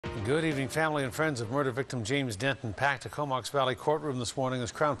Good evening. Family and friends of murder victim James Denton packed a Comox Valley courtroom this morning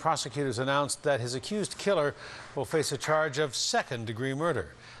as Crown prosecutors announced that his accused killer will face a charge of second-degree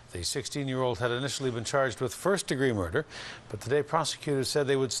murder. The 16-year-old had initially been charged with first-degree murder, but today prosecutors said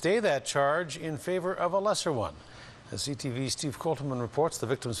they would stay that charge in favor of a lesser one. As CTV's Steve Courtenay reports, the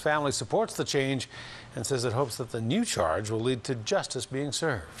victim's family supports the change and says it hopes that the new charge will lead to justice being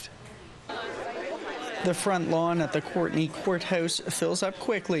served. The front lawn at the Courtenay courthouse fills up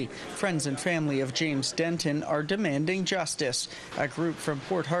quickly. Friends and family of James Denton are demanding justice. A group from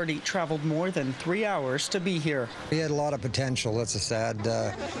Port Hardy traveled more than 3 hours to be here. He had a lot of potential. It's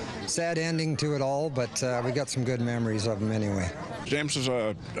a sad ending to it all, but we got some good memories of him anyway. James was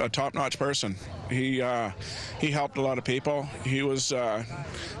a top-notch person. He helped a lot of people. He was a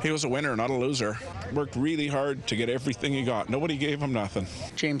winner, not a loser. Worked really hard to get everything he got. Nobody gave him nothing.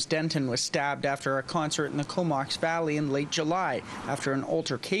 James Denton was stabbed after a concert in the Comox Valley in late July after an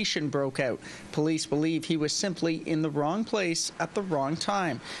altercation broke out. Police believe he was simply in the wrong place at the wrong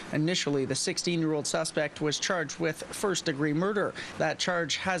time. Initially, the 16-year-old suspect was charged with first-degree murder. That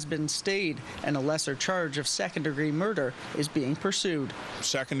charge has been stayed, and a lesser charge of second-degree murder is being pursued.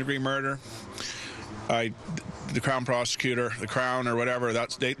 Second-degree murder. The Crown prosecutor, the Crown or whatever,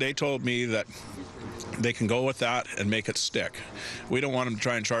 they told me that they can go with that and make it stick. We don't want them to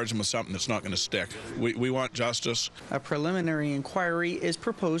try and charge him with something that's not going to stick. We want justice. A preliminary inquiry is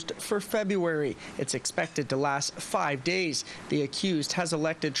proposed for February. It's expected to last 5 days. The accused has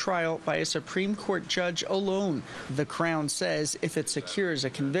elected trial by a Supreme Court judge alone. The Crown says if it secures a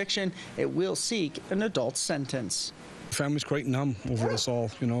conviction, it will seek an adult sentence. Family's quite numb over this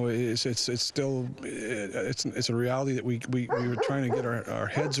all. You know, it's still it's a reality that we were trying to get our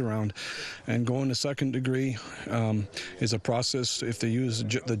heads around, and going to second degree is a process. If they use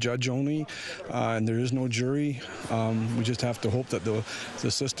the judge only, and there is no jury, we just have to hope that the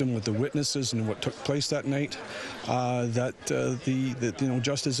system with the witnesses and what took place that night, that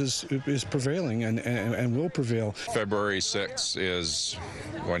justice is prevailing and will prevail. February 6th is,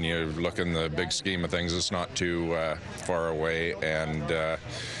 when you look in the big scheme of things, it's not too far away, and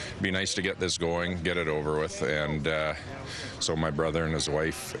be nice to get this going, get it over with, and so my brother and his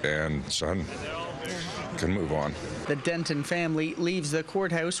wife and son can move on. The Denton family leaves the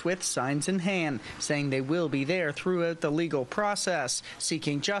courthouse with signs in hand, saying they will be there throughout the legal process,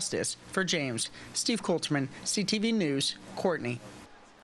 seeking justice for James. Steve Courtenay, CTV News, Courtenay.